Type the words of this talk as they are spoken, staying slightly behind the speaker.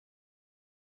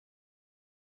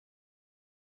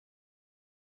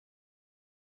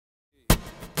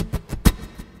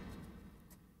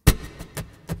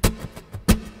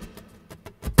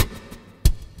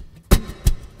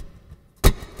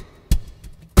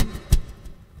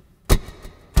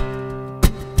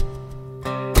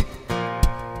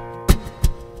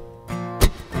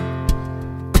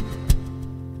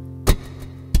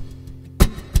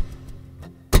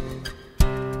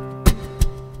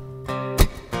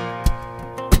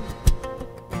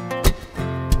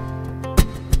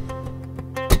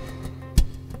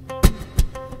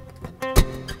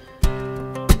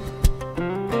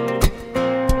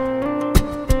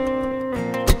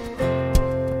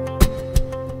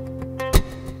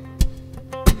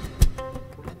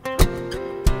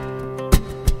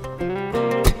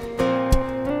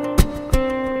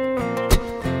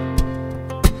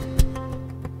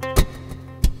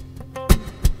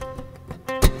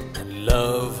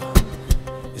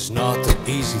not the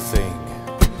easy thing,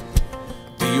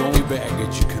 the only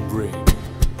baggage you can bring.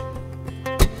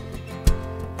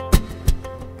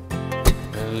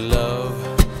 And love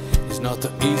is not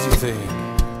the easy thing,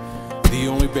 the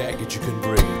only baggage you can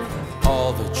bring.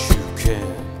 All that you can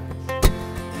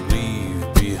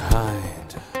leave behind.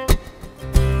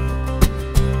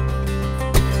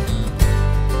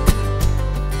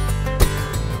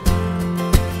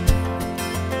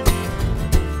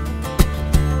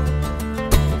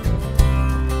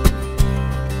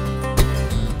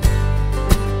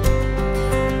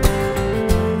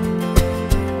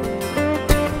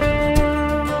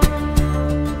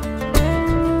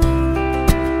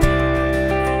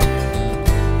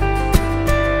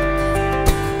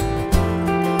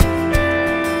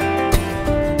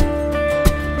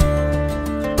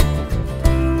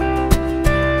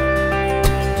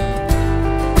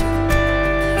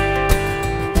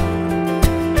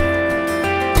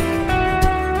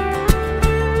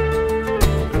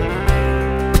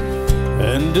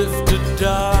 And if the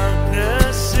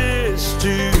darkness is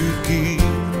to keep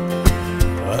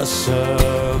us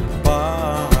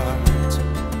apart,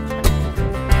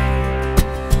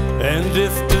 and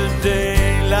if the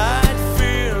daylight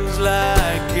feels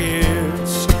like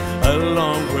it's a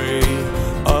long way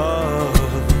off,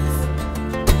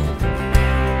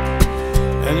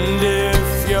 and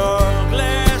if your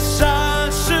glass eye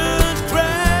should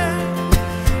crack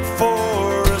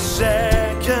for a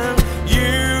second,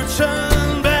 you turn.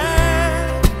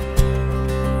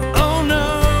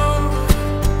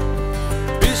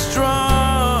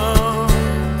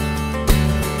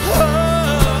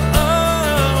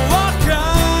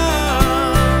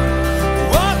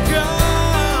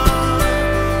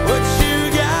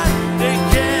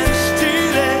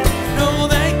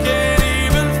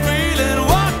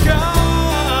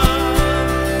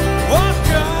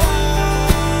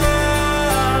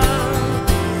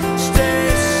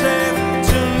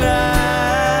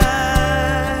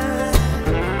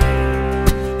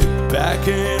 Back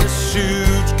in a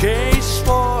suitcase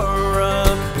for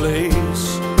a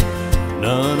place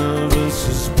none of us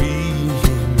has been,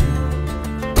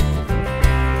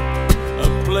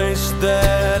 a place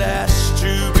that has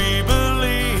to be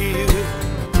believed,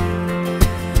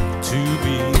 to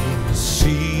be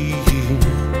seen.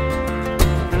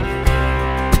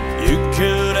 You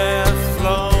could have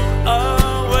flown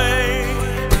away,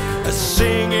 a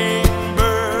singing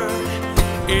bird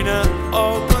in an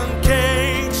open cage.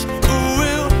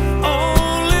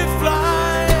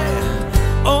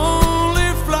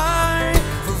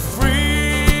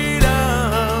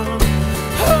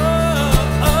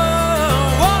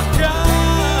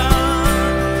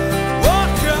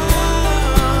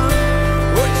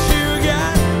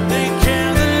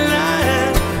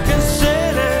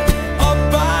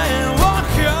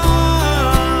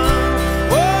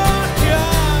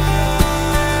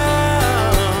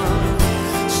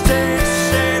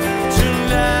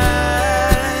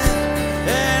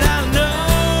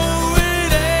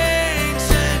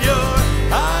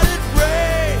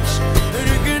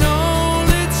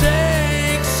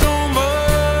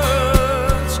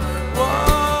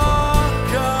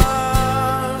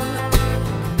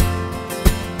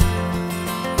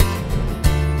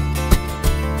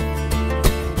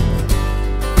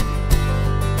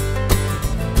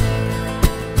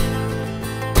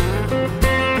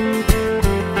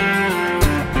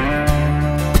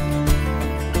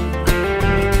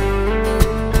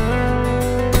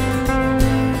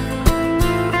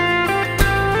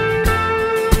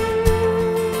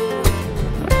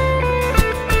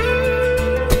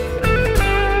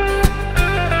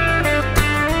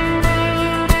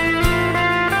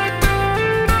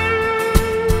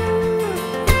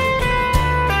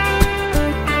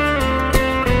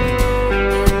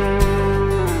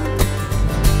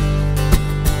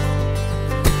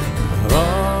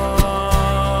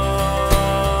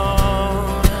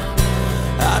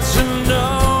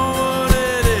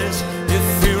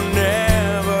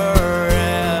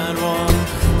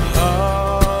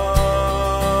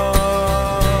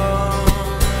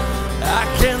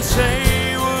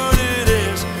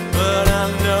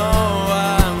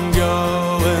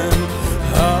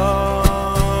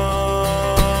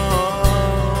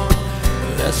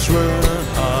 That's where